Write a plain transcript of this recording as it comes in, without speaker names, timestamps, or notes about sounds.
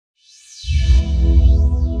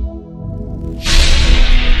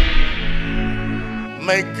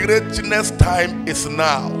my greatness time is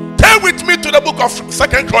now. Turn with me to the book of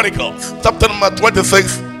 2 Chronicles, chapter number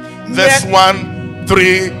 26, verse 1,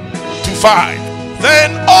 3 to 5.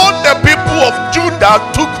 Then all the people of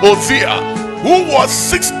Judah took Hosea, who was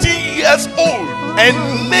 60 years old, and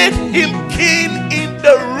made him king in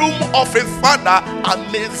the room of his father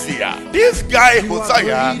Amaziah. This guy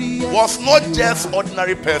Hosea was not just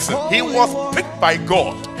ordinary person. He was picked by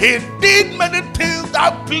God. He did many things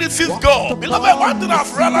that pleases God. Beloved, one thing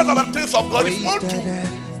I've realized about the things of God is want to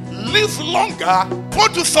live longer,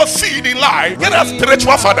 want to succeed in life, get a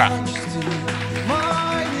spiritual father.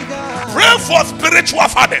 Pray for spiritual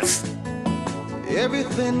fathers.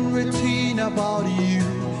 Everything written about you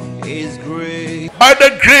is great. By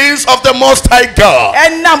the grace of the Most High God, I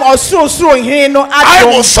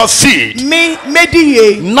will succeed.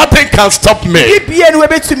 Nothing can stop me, because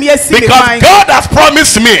God has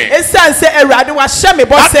promised me that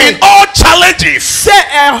in all challenges He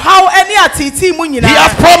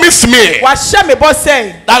has promised me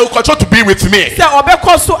that He will continue to be with me.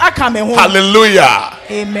 Hallelujah.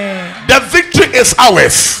 Amen. The victory is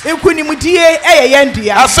ours. I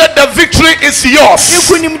said the victory is yours.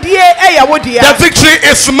 The victory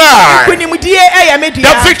is mine.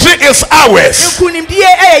 The victory is ours. In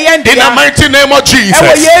the mighty name of Jesus.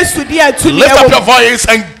 Lift up your voice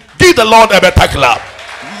and give the Lord a better clap.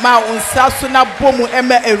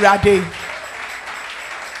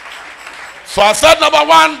 So I said, number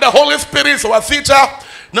one, the Holy Spirit is our teacher.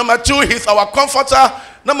 Number two, He's our comforter.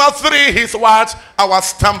 Number three, He's what? Our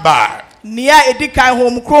standby. Nia edikai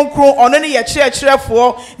hom kronkron ono ne ye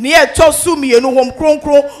kyerɛkyerɛfoɔ nia ɛtɔso mienu hom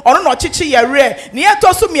kronkron ono no kyekye yɛwerɛ nia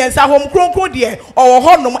ɛtɔso miensa hom kronkron de ɔwɔ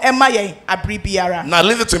hɔnom ɛma yɛn abere biara. Now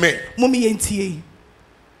listen to me. Mumi yentie.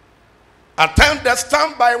 At times the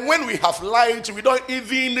standby, when we have light, we don't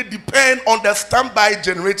even depend on the standby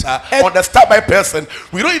generator, on the standby person.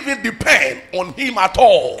 We don't even depend on him at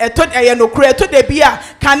all. Eto no kura eto de bia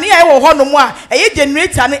kanea ɛwɔ hɔnom a ɛyɛ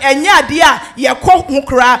generator no ɛnya ade a yɛkɔ ho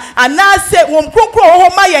kura anaasɛ hom kronkron wɔ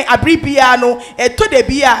hɔ ma yɛn abere biara no eto de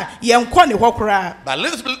bia yɛnkɔ ne hɔ kura. But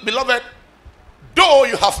listen, beloved, though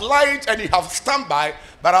you have light and you have standby,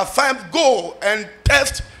 but at times go and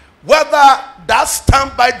test whether that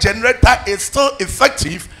standby generator is still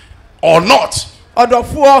effective or not.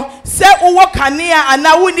 Odofo se uwo kanea ana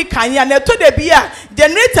wuni kanea na to de bia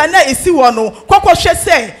generator na esi wo no kokohwe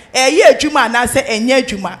se eye adwuma na se enye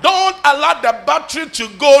adwuma. Don't allow the battery to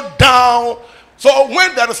go down. So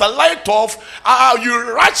when there is a light off,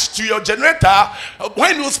 you rush to your generator.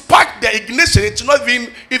 When you spark the ignition, it will not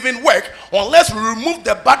even work unless you remove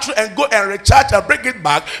the battery and go and recharge and bring it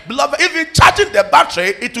back. Beloved, even charging the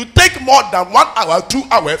battery, it will take more than 1 hour, 2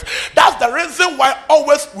 hours. That's the reason why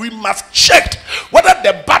always we must check whether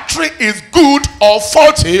the battery is good or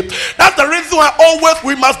faulty. That's the reason why always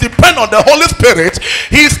we must depend on the Holy Spirit.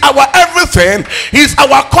 He's our everything. He's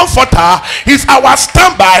our comforter. He's our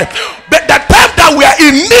standby. The time that we are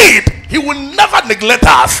in need, He will never neglect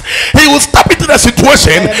us. He will step into the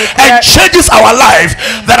situation and changes our life.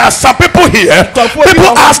 There are some people here,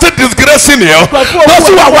 people are still disgracing you.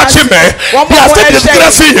 Those who are watching me, they are still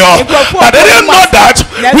disgracing you. But they didn't know that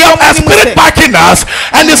we have a spirit backing us,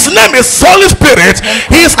 and His name is Holy Spirit.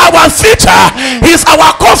 He is our teacher, He is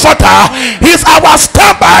our comforter, He is our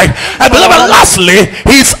standby, and beloved, lastly,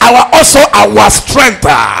 He is also our strength.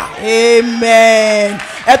 Amen.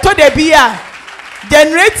 Eto de bia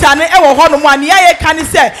generator ne ewo ho no mo ania ye kan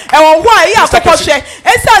se ewo ho a ye akokɔhwɛ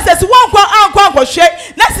esa se won kwa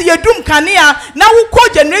ankɔhwɛ na se yedum kanea na wo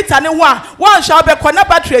ko generator ne ho a won hwa obekɔ na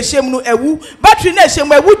battery ehyem no ewu battery na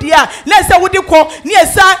ehyem ewu dia na se wo de kɔ ne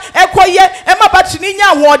esa ekɔye ema battery ni nya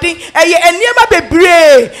ahoɔden eye eniema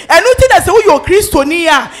bebree enu ti na se wo yo kristoni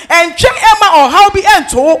a entwe ema ɔhaw bi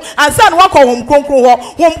ento ansa na wakɔ hom kronkron hɔ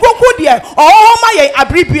de ɔhɔ ma ye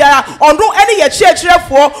abere biara ɔno ene ye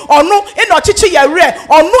kyerɛkyerɛfoɔ ɔno ene ɔkyekye ye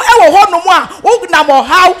onu ewo ho no mu a ugnam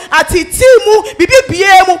ohaw atiti mu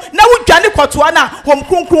bibibie mu na wudwane kɔtoa na hom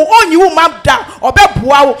kronkron onyi wo mabda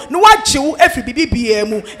obɛboa wo na wagye wo afi bibibie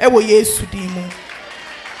mu ewo Yesu din mu.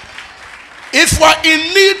 If we are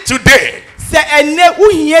in need today, se enne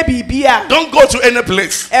uhie bibia, don't go to any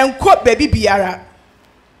place. Enko baby biara.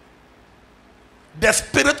 The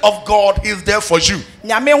Spirit of God is there for you.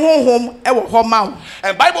 And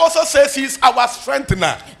Bible also says He's our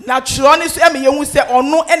strengthener. Na twerɛ ne so ɛma yɛhu sɛ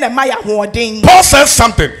ɔno ɛna ɛma yɛ ahoɔden. Paul says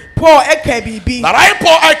something. Paul eka bibi. That I,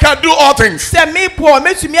 Paul, I can do all things Sɛ me Paul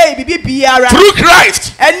metumi ayɛ bibi biara. through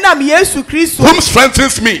Christ, Ɛnam Yesu Kristo whom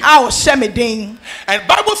strengthens me. a ɔhyɛ me den. And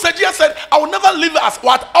Bible said, Jesus said, I will never leave you as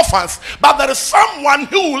what orphans, but there is someone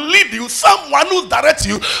who will lead you, someone who will direct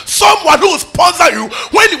you, someone who will sponsor you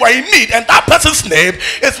when you are in need, and that person's name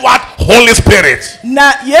is what? Holy Spirit.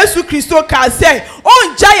 Na Yesu Kristo ka sɛ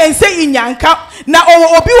ɔngya yɛn sɛ inyanka na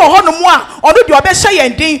ɔwɔ obi wɔ hɔnom a ɔno deɛ ɔbɛhyɛ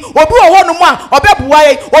yɛn den, obi wɔ hɔnom a ɔbɛboa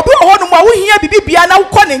yɛn, obi wɔ hɔnom a wohia bibi bia na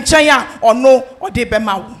wokɔ ne nkyɛn a ɔno ɔde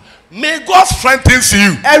bɛma wo. May God strengthen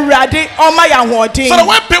you. Awurade ɔma yɛ ahoɔden. So that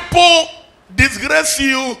when people disgrace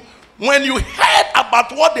you, when you heard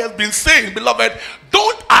about what they have been saying, beloved,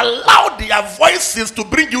 don't allow their voices to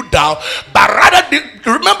bring you down, but rather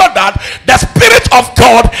remember that the Spirit of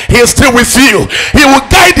God, He is still with you. He will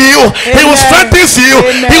guide you. Amen. He will strengthen you.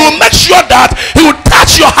 Amen. He will make sure that He will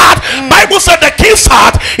touch your heart. Bible said the king's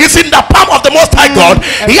heart is in the palm of the Most High God.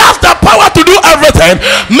 He has the power to do everything.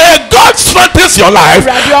 May God strengthen your life.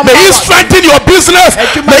 May He strengthen your business.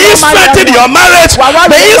 May He strengthen your marriage.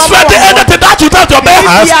 May He strengthen anything that you touch your bare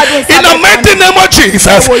hands. In the mighty name of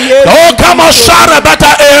Jesus. Oh, come on, shout a better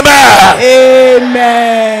amen.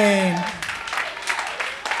 Amen.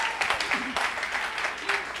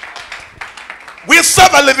 We serve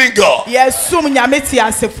a living God. Yes, sum nyame ti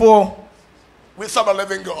asefo. We serve a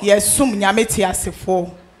living God. Yes, sum nyame ti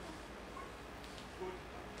asefo.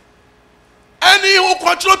 And He will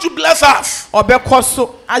continue to bless us. Obekɔ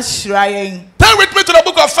so ahyira yɛn. Turn with me to the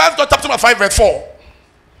book of 1 John chapter 5 verse 4.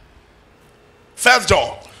 1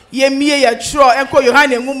 John. Yemie yɛtwerɛ ɛnkɔ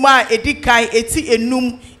Yohane nwoma a edi kan eti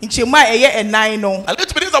enum nkyɛmu a ɛyɛ ɛnan no. And let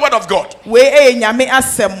me this is the word of God. Wei ɛyɛ nyame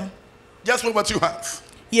asɛm. Just move with 2 hands.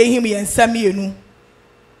 Yɛhim yɛn nsa mmienu.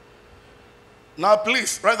 Now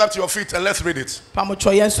please rise up to your feet and let's read it.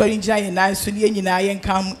 Pamotɔ yɛn sɔre gyina yɛn nan so ne yɛn nyinaa yɛn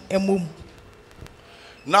kam ɛmom.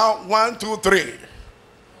 Now 1, 2, 3.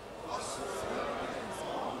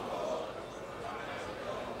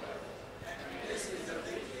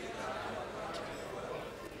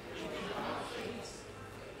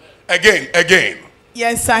 Again.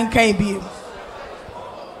 Yɛn nsa nkan bio.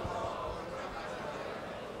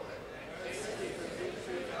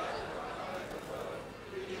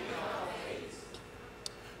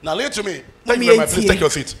 Now listen to me. Thank you very much. Please take your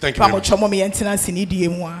seat. Thank you very much. Pamotɔ mo yɛn tena si ne die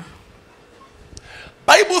mu a.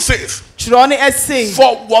 Bible says, Twerɛ ne ɛsɛ.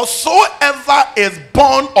 for whatsoever is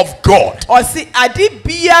born of God Ɔsi ade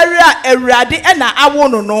biara Awurade ɛna awo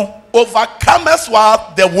no no. overcometh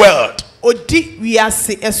what? The world. Odi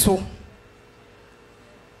wiase ɛso.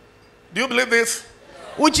 Do you believe this?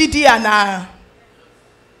 Wogyi di ana.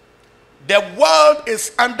 The world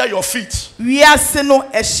is under your feet. Wiase no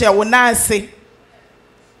ɛhyɛ wo nan ase.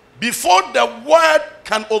 Before the word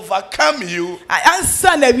can overcome you,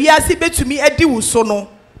 Ansa na wiase betumi adi wo so no.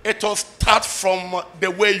 it will start from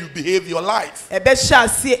the way you behave your life. Ɛbɛhyɛ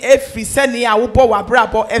ase efiri sɛnea wobɔ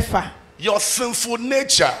w'abrabɔ ɛfa. Your sinful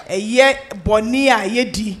nature, Ɛyɛ bɔne a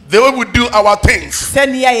yɛdi. the way we do our things.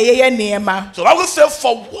 Sɛnea yɛyɛ nneɛma. So I will say,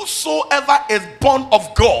 for whosoever is born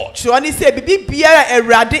of God. Twerɛ ne sɛ bibi biara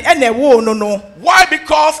Awurade ɛna ɛwo no no. Why?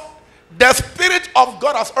 Because the Spirit of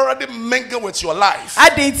God has already mingled with your life.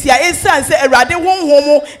 Ade nti a ɛsiane sɛ Awurade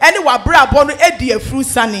honhom ɛne w'abrabɔ no adi afuru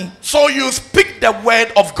sane. So you speak the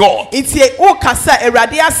word of God. Nti wokasa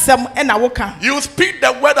Awurade asɛm ɛna woka. You speak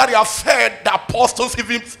the word that you have heard the apostles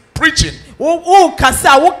even preaching.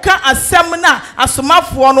 Wokasa woka asɛm na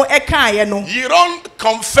asomafoɔ no ɛkaeɛ no. You don't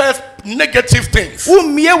confess negative things.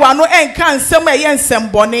 Wommie w'ano ɛnka nsɛm a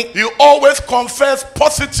ɛyɛ nsɛmbɔne. You always confess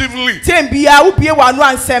positively. Tem biara wobie w'ano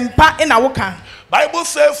a nsɛmpa ɛna woka. Bible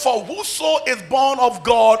says, for whoso is born of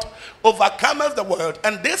God overcometh the world,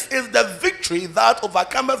 and this is the victory that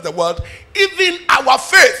overcometh the world, even our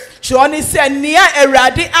faith. Twerɛ ne sɛ nea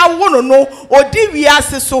Awurade awo no no odi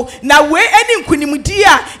wiase so na wei ɛne nkunimdi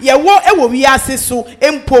a yɛwɔ ɛwɔ wiase so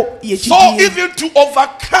empo yɛgyidie. So even to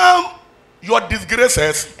overcome your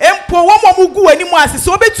disgraces, Empo wɔn a wɔn gu w'anim ase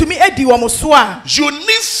sɛ wɔbɛtumi adi wɔn so a. you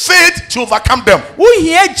need faith to overcome them.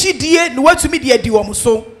 Wohia gyidie na wɔatumi de adi wɔn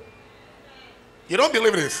so. You don't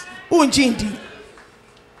believe this? Wongye ndi.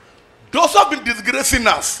 Those who have been disgracing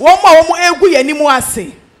us, Wɔn a wɔn egu yɛn anim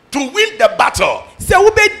ase. to win the battle, Sɛ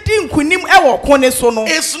wobɛdi nkunim ɛwɔ ko ne so no.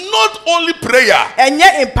 it's not only prayer,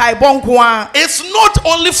 Ɛnyɛ mpaebɔ nko a. it's not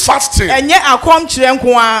only fasting, Ɛnyɛ akɔmkyerɛ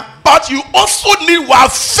nko a. but you also need to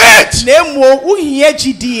have faith Na emu wohia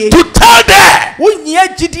gyidie. to tell them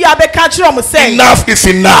Wohia gyidie a bɛka kyerɛ wɔn sɛ. enough is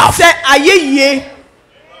enough. Sɛ ayɛ yie.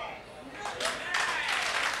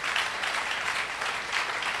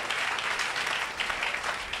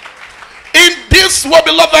 In this, well,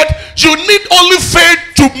 beloved, you need only faith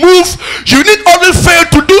to move. You need only faith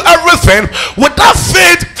to do everything. Without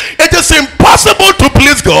faith, it is impossible to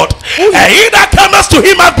please God. And he that comes to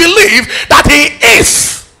him and believe that he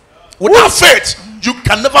is. Without faith, you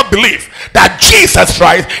can never believe that Jesus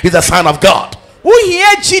Christ is the Son of God.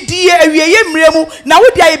 Uhie gidie awieye mremu na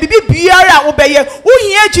wodi aye bibi biara obeye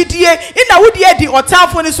uhie gidie ina wodi edi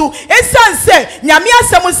otamfo ni so esanse nyame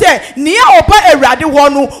asem se nea oba awurade ho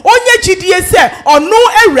no onye gidie se ono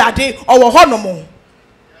awurade owo ho no mo.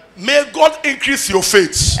 May God increase your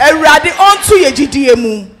faith. Awurade onto ye gidie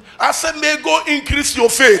mu. I said may God increase your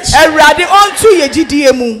faith. Awurade onto ye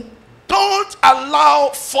gidie mu. Don't allow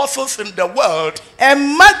forces in the world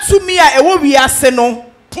Ematumi a ewo wiase no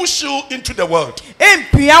push you into the world,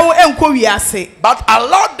 but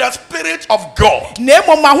allow the Spirit of God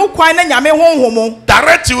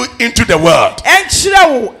direct you into the world. And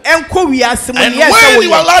when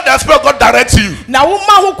you allow the Spirit of God direct you,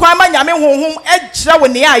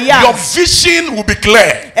 your vision will be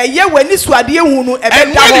clear. And when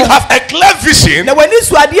you have a clear vision,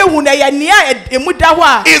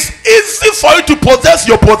 it's easy for you to possess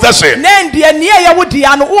your possession. And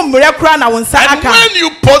when you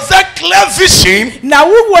possess clear vision,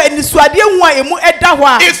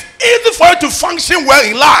 it's easy for you to function well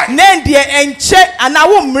in life. A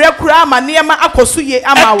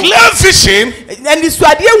clear vision,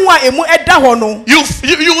 you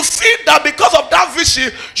see that because of that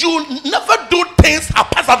vision, you never do things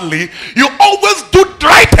haphazardly. You always do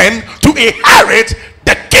right thing to inherit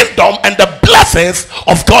the kingdom and the blessings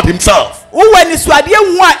of God himself. And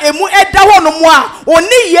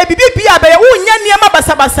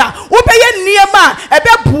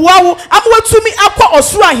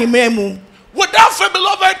without faith,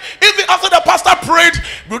 beloved, even after the pastor prayed,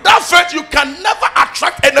 without faith you can never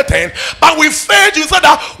attract anything. But with faith you said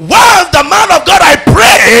that while the man of God I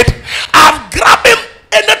prayed, I've grabbed him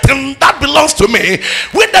anything that belongs to me,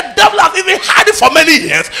 when the devil has even had it for many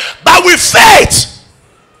years. But with faith,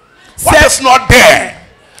 what is not there,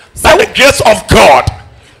 by the grace of God,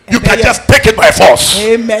 you can just take it by force.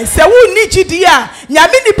 Amen. So we need you dear.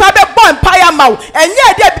 Nyamini pabe bo empire mau.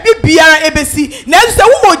 Enye de bibi biara ebesi. Na so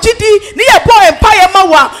wo mogidi ni ye bo empire mau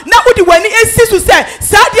na udi wani esi so say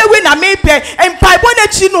sadia we na mepe empire bo na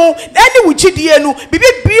chi no eni wo gidie no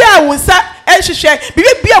bibi bia wo sa ehhehwe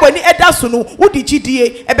bibi bia wani eda so no udi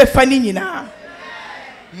gidie ebefa ni nyina.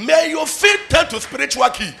 May your faith turn to spiritual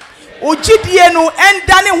key. And open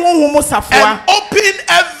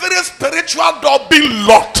every spiritual door being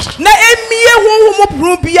locked. In the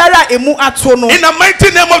mighty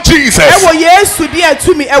name of Jesus. May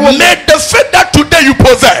the faith that today you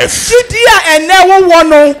possess,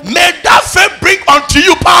 may that faith bring unto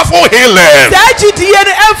you powerful healing.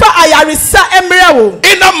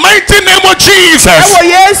 In the mighty name of Jesus.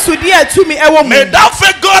 May that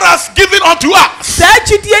faith God has given unto us, may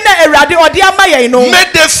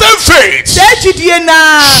the same faith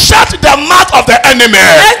shut the mouth of the enemy.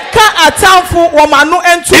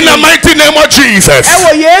 In the mighty name of Jesus.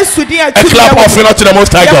 A clap of honor to the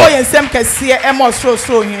Most High God.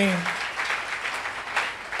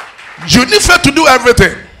 You need faith to do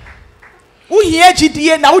everything. To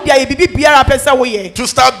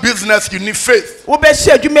start business, you need faith. Enter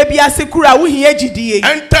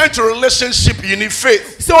into relationship, you need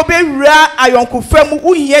faith.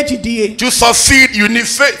 To succeed, you need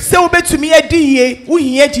faith.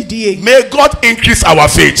 May God increase our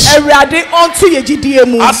faith. I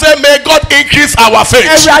say, may God increase our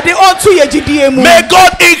faith. May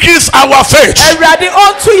God increase our faith.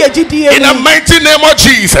 In the mighty name of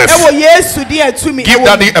Jesus. Give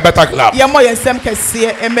Daddy a better clap.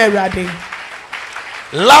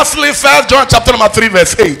 Lastly, 1 John chapter number 3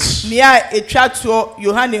 verse 8.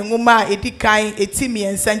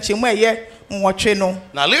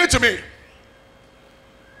 Now listen to me.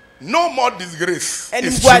 No more disgrace. But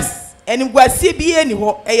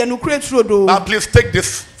please take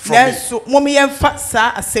this from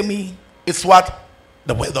me. It's what?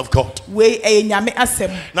 The word of God.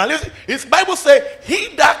 Now listen, his Bible says, he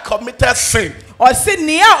that committed sin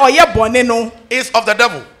is of the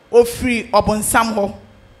devil.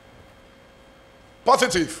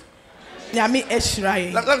 Positive. Let me see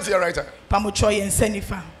your right hand.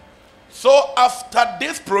 So after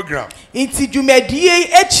this program,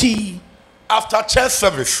 after church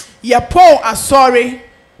service,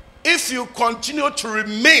 if you continue to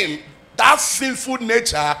remain that sinful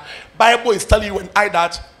nature, Bible is telling you and I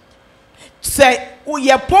that say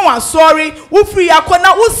sorry free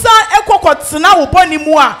akona usa ekokotena wo boni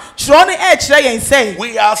mu a twerɛ no ɛkyerɛ yɛn sɛ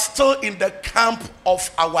we are still in the camp of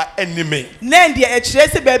our enemy. na deɛ ɛkyerɛ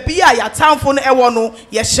sɛ baabi a yɛatamfo no ɛwɔ no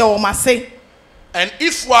yɛhyɛ wɔn ase. And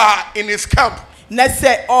if we are in his camp, na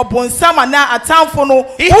sɛ ɔbonsam anaa atamfo no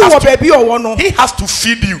He has wowɔ to- baabi ɔwɔ no he has to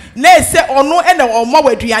feed you. na ɛsɛ ɔno ɛna ɔma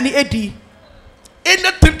wɔ aduane adi.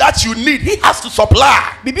 Anything that you need, he has to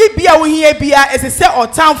supply. biribi bia wohia bia ɛsɛ sɛ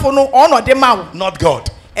ɔtamfo no ɔno ɔde ma wo Not God.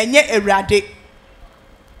 ɛnyɛ awurade.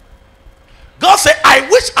 God said, I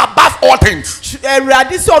wish above all things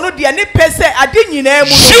awurade sɛ ɔno deɛ ne pɛ sɛ ade nyinaa mu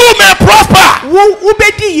no you may prosper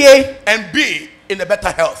wobɛdi yie and be in a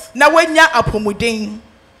better health. na woanya apɔmuden.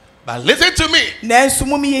 But listen to me. nanso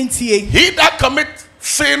mom yɛntie. He that commits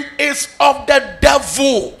sin is of the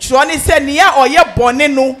devil. twerɛ ne sɛ nea ɔyɛ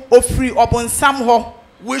bɔne no ofiri ɔbonsam hɔ.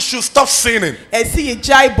 We should stop sinning. ɛsi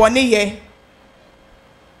yɛgyae bɔne yɛ.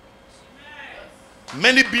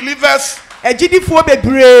 Many believers, agyidifoɔ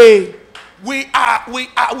bebree we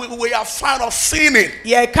are fan of sinning.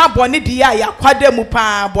 yɛka bɔne deɛ a yɛakwada mu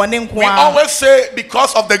paa bɔne We nko a. always say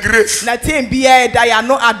because of the grace. na tem biara ɛda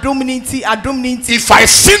yɛano adom ne nti If I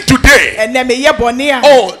sin today, ɛnɛ meyɛ bɔne a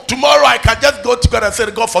oh, tomorrow I can just go to God and say,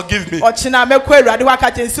 God forgive me. ɔkyena mɛkɔ awurade hɔ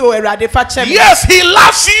aka kyerɛ sɛ o awurade fa kyɛ me. Yes, he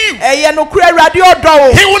loves you. ɛyɛ nokora awurade ɔdɔ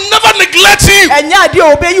wo. He will never neglect you. ɛnyɛ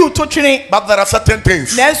adeɛ a ɔbɛyi wo to twene. But there are certain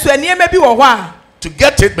things. nanso nneɛma bi wɔ hɔ a To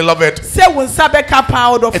get it, beloved, sɛ wo nsa bɛka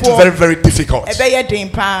paa it is very, ɔdɔfoɔ very difficult. ɛbɛyɛ den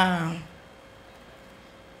paa.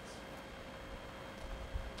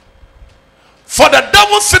 For the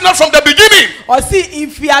devil sinned from the beginning. ɔsi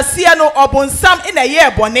mfiaseɛ no ɔbonsam ɛna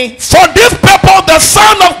ɛyɛ bɔne. For this purpose, the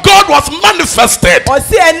Son of God was manifested,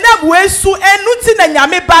 ɔsi ɛnam weesu ɛnu ti na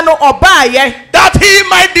nyame ba no ɔbaayɛ. that he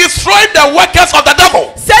might destroy the workers of the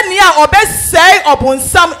devil. sɛnea ɔbɛsɛe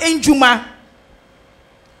ɔbonsam ndwuma.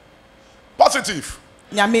 Positive.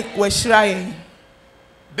 nyame wɔahyira yɛn.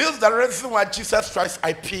 This is the reason why Jesus Christ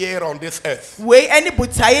appeared on this earth. wei ɛne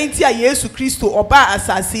botaeɛ nti a yesu kristo ɔbaa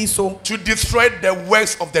asase yi so. To destroy the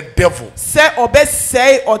works of the devil. sɛ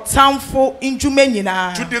ɔbɛsɛe ɔtamfo ndwuma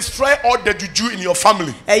To nyinaa. destroy all the juju in your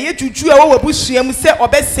family. ɛyɛ juju a ɛwɔ w'abusua mu sɛ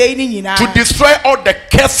ɔbɛsɛe ne To nyinaa. destroy all the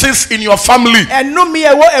curses in your family. ɛnome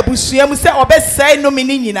a ɛwɔ abusua mu sɛ ɔbɛsɛe nome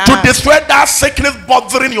ne To nyinaa. destroy that sickness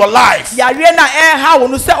bothering your life. yareɛ na ɛha wo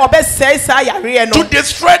no sɛ ɔbɛsɛe saa yareɛ To no.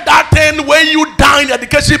 destroy that thing when you down in the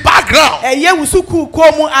education background. ɛyɛ wo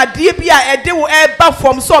sukuukuo mu adeɛ bi a ɛde wo ɛba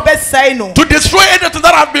fam sɛ ɔbɛsɛe no. To destroy anything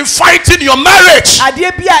that has been fighting your marriage.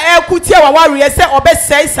 adeɛ bi a ɛɛko tia w'awareɛ sɛ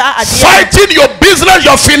ɔbɛsɛe saa adeɛ no. Fighting your business,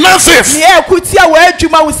 your finances. nea ɛɛko tia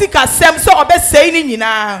w'adwuma wo sikasɛm sɛ ɔbɛsɛe ne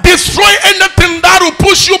nyinaa. Destroy anything that will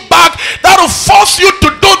push you back, that will force you to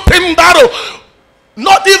do things that will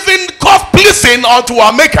not even cause pleasing unto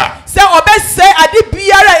our maker. sɛ ɔbɛsɛe ade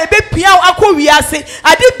biara a ɛbɛpia wo akɔ wiase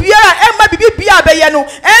ade biara a ɛmma biribi biara a bɛyɛ no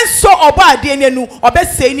ɛnsɔ ɔbɔ adeɛ no anu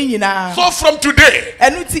ɔbɛsɛe ne nyinaa. So from today,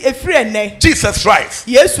 ɛno nti ɛfiri ɛnnɛ Jesus Christ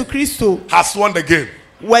yesu kristo has won the game.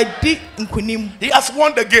 wadi nkonim. He has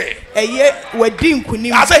won the game. ɛyɛ wadi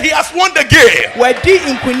nkonim. I said he has won the game. wadi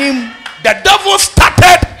nkonim. The devil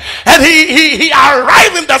started and he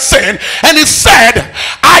arrived in the scene and he said,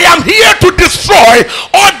 I am here to destroy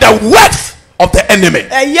all the works of the enemy.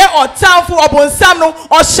 ɛyɛ ɔtamfo ɔbonsam no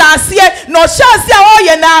ɔhyɛ aseɛ na ɔhyɛ aseɛ a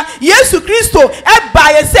ɔyɛ na yesu kristo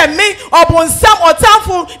ɛbaeɛ sɛ me ɔbonsam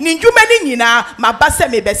ɔtamfo ne ndwuma ne nyinaa maba sɛ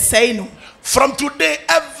mebɛsɛe no. From today,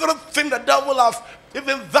 everything the devil has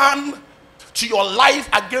even done to your life,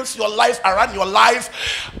 against your life, around your life,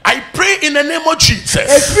 I pray in the name of Jesus.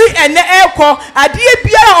 efiri ɛnɛ ɛkɔ adeɛ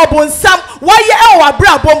biara ɔbonsam wɔyɛ ɛwɔ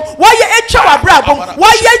w'abrabɔm wɔyɛ etwa w'abrabɔm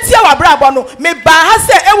wɔyɛ tia w'abrabɔ no mebaa ha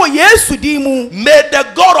sɛ ɛwɔ yesu din mu. May the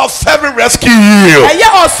God of heaven rescue you. ɛyɛ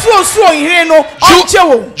ɔsorosoro nhene no ɔnkyɛ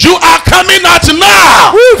wo. You are coming out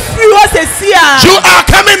now. wofiri hɔ sɛsi a. You are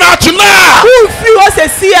coming out now. wofiri hɔ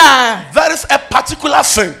sɛsi a. There is a particular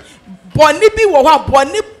thing bɔnne bi wɔ hɔ a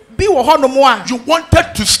bɔnne bi wɔ hɔnom a. you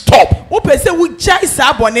wanted to stop. wopɛ sɛ wogyae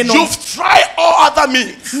saa bɔne no. You've tried all other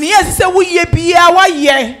means, nea ɛsɛ sɛ woyɛ biara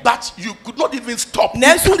woayɛ. but you could not even stop. You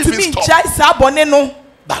nanso couldn't ntumi even stop. ngyae saa bɔne no.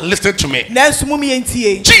 But listen to me. nanso mom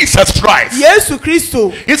yɛntie. Jesus Christ. yesu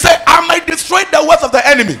kristo He said, I might destroy the works of the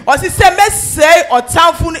enemy. ɔsi sɛ mɛsɛe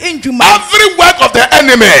ɔtamfo no ndwuma. Every work of the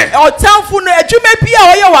enemy ɔtamfo no adwuma bi a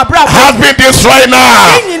ɔyɛ wɔ abrabɔ. has been destroyed now.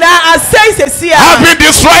 ne nyinaa asɛe sɛsi a. Has been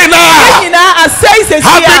destroyed ne now. nyinaa asɛe sɛsi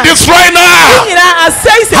Has a. been destroyed ne now. nyinaa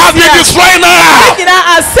asɛe Has sɛsi been a. destroyed ne now. nyinaa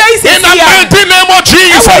asɛe In the sɛsi a. mighty name of ɛwɔ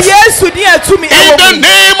Jesus. yesu din atumi In the ɛwɔ mu.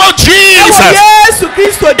 name of ɛwɔ Jesus. yesu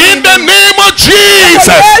kristo din In the mu. name of ɛwɔ Jesus.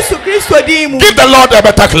 yesu kristo din mu. Give the Lord a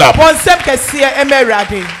better clap. bɔ nsɛm kɛseɛ ɛmɛ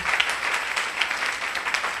awurade.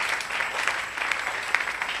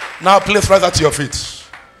 Now please rise at your feet.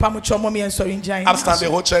 Upstand the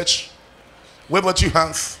whole church. Wave with your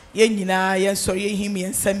hands.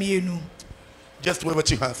 Just wave with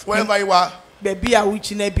your hands. Wherever you are.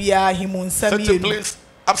 Set your place.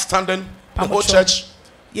 Upstanding the whole church.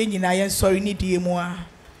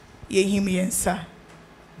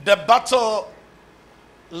 The battle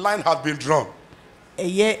line has been drawn.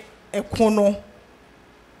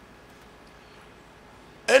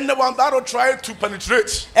 Anyone that will try to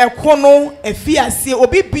penetrate,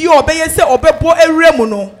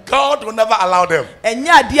 God will never allow them.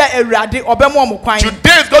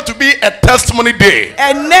 Today is going to be a testimony day.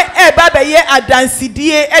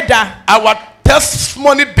 Our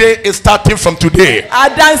testimony day is starting from today.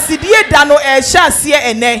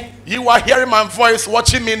 You are hearing my voice,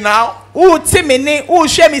 watching me now.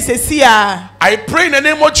 I pray in the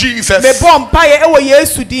name of Jesus.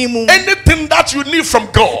 Anything that you need from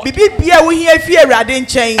God, and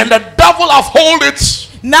the devil have hold it.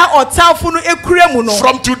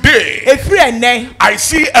 From today, I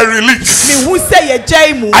see a release.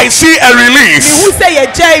 I see a release.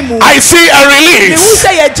 I see a release.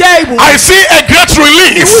 I see a great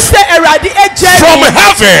release from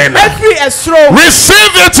heaven.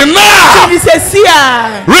 Receive it now.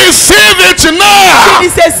 Receive it now.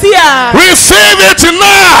 Receive it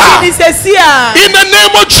now. In the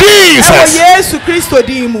name of Jesus.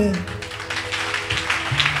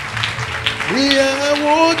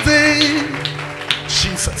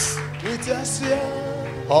 Jesus.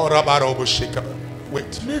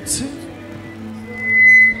 Wait.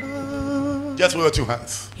 Just wave your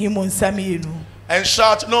hands. And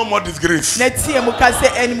shout, no more disgrace.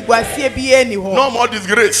 No more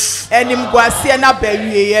disgrace.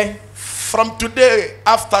 From today,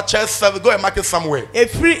 after church service, go and mark it somewhere.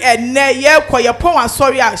 If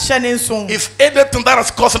anything that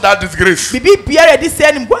has caused that disgrace, the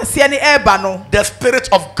Spirit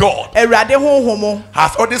of God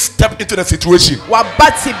has already stepped into the situation.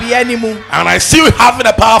 And I see you having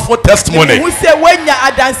a powerful testimony. Your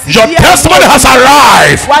testimony has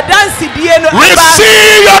arrived.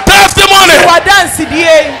 Receive your testimony.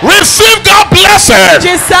 Receive God's blessing.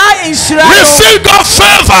 Receive God's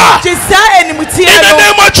favor. In the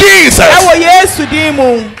name of Jesus.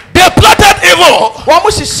 They plotted evil.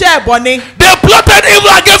 They plotted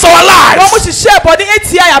evil against our lives.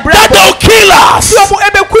 That they will kill us. But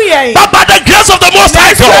by the grace of the Most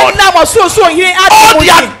High God, all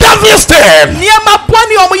their devil's thing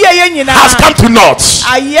has come to naught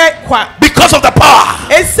because of the power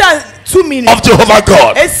of Jehovah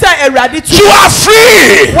God. You are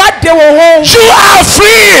free. You are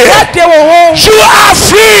free. You are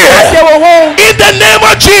free. In the name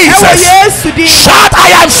of Jesus. Shout,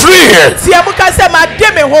 I am free.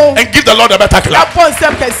 And give the Lord a better clap.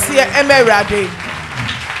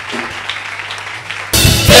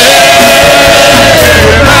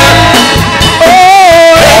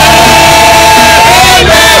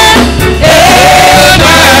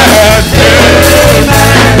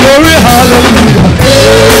 Glory, hallelujah.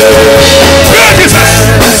 Praise Jesus.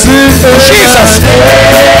 Jesus.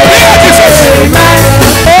 Praise Jesus.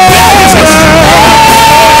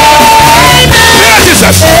 Praise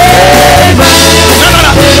Jesus.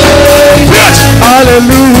 Praise.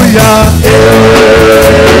 Hallelujah.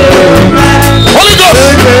 Holy Ghost.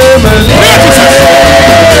 Praise Jesus.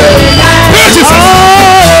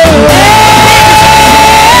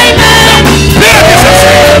 Praise Jesus.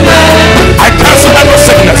 I cancel that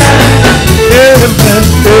sickness. Amen.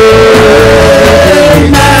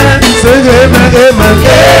 Amen. Sing amen. Amen.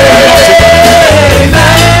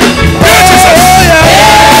 Praise Jesus.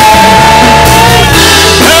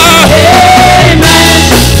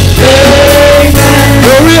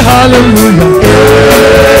 Glory, hallelujah.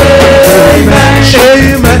 Amen.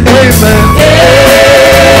 Amen.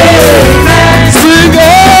 Amen. Sing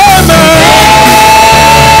amen.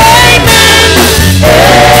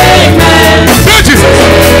 Praise Jesus.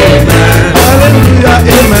 Hallelujah,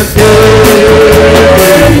 amen,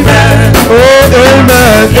 amen, oh,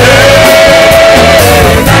 amen,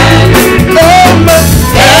 amen,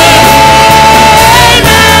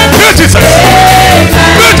 Praise Jesus.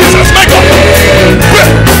 Praise Jesus. My God.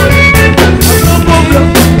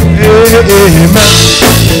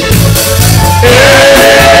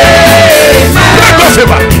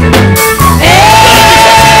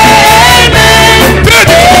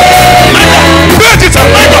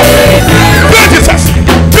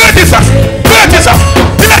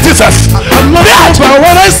 I'm not moved by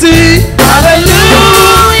what I see.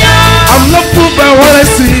 Hallelujah. I'm not moved by what I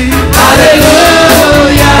see.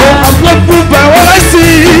 Hallelujah. Oh, I'm not moved by what I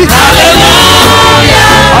see. Hallelujah.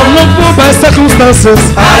 I'm not moved by circumstances.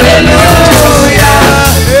 Hallelujah.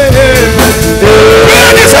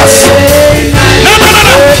 Jesus. No, no, no,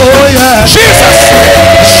 no. Oh yeah. Jesus.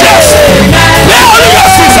 Yes. Play Holy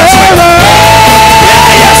Ghost, Jesus.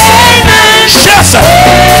 Yes.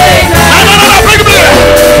 No, no, no, no. Bring me there.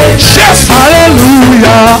 Yes.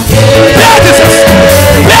 Hallelujah. Play Jesus.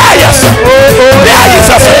 Play yes. Play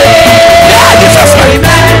Jesus. Play Jesus.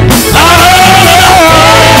 No, no, no, no, no, no.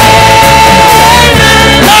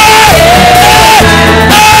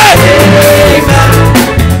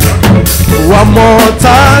 One more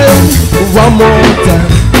time, one more time.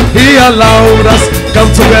 He allowed us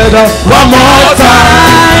come together. One more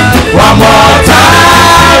time, one more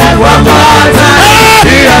time, one more time.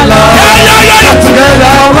 He allowed us come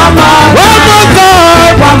together. One more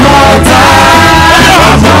time, one more time,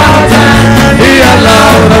 one more time. He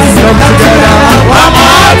allowed us come together. One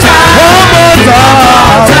more time, one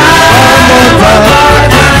more time, one more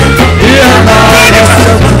time. He allowed us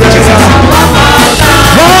come together.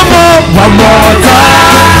 One more time,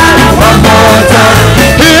 one more time.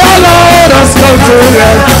 He allowed us come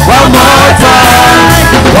together. One more time,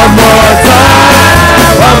 one more time,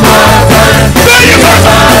 one more time. There you go.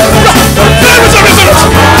 There is a result.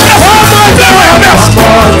 Yes. One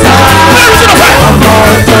more time. There is a fire. One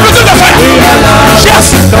more time. There is a fire. Yes.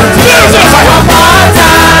 There is a fire. One more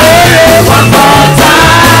time, one more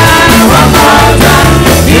time, one more time.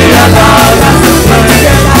 He allowed us to come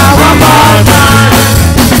together. One more time.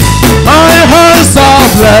 My hands are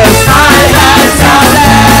blessed. My hands are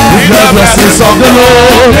blessed. With the blessings of the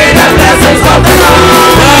Lord. With the blessings of the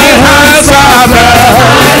Lord. My hands are blessed.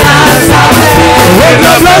 My hands are blessed. With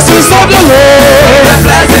the blessings of the Lord. With the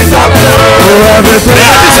blessings of the Lord. Oh, everything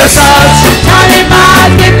I touch. Only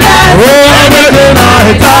must be blessed. Oh, everything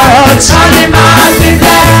I touch. Only must be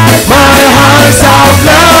blessed. My hands are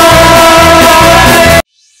blessed.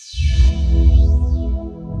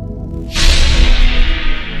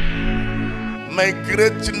 My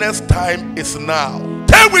greatness time is now.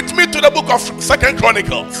 Turn with me to the book of 2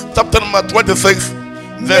 Chronicles, chapter number 26,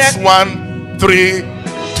 verse 1, 3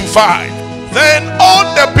 to 5. Then all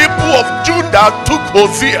the people of Judah took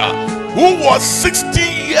Hosea, who was 60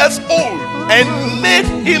 years old, and made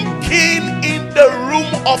him king in the room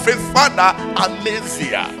of his father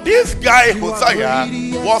Amaziah. This guy Hosea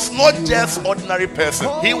was not just ordinary person.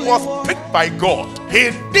 He was picked by God.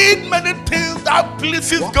 He did many things that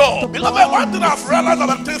pleases God. Beloved, one thing I've realized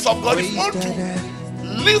about the things of God is want to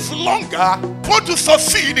live longer, want to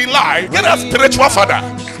succeed in life, get a spiritual father.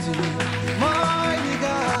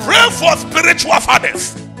 Pray for spiritual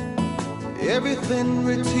fathers. Everything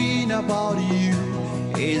written about you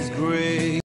is great.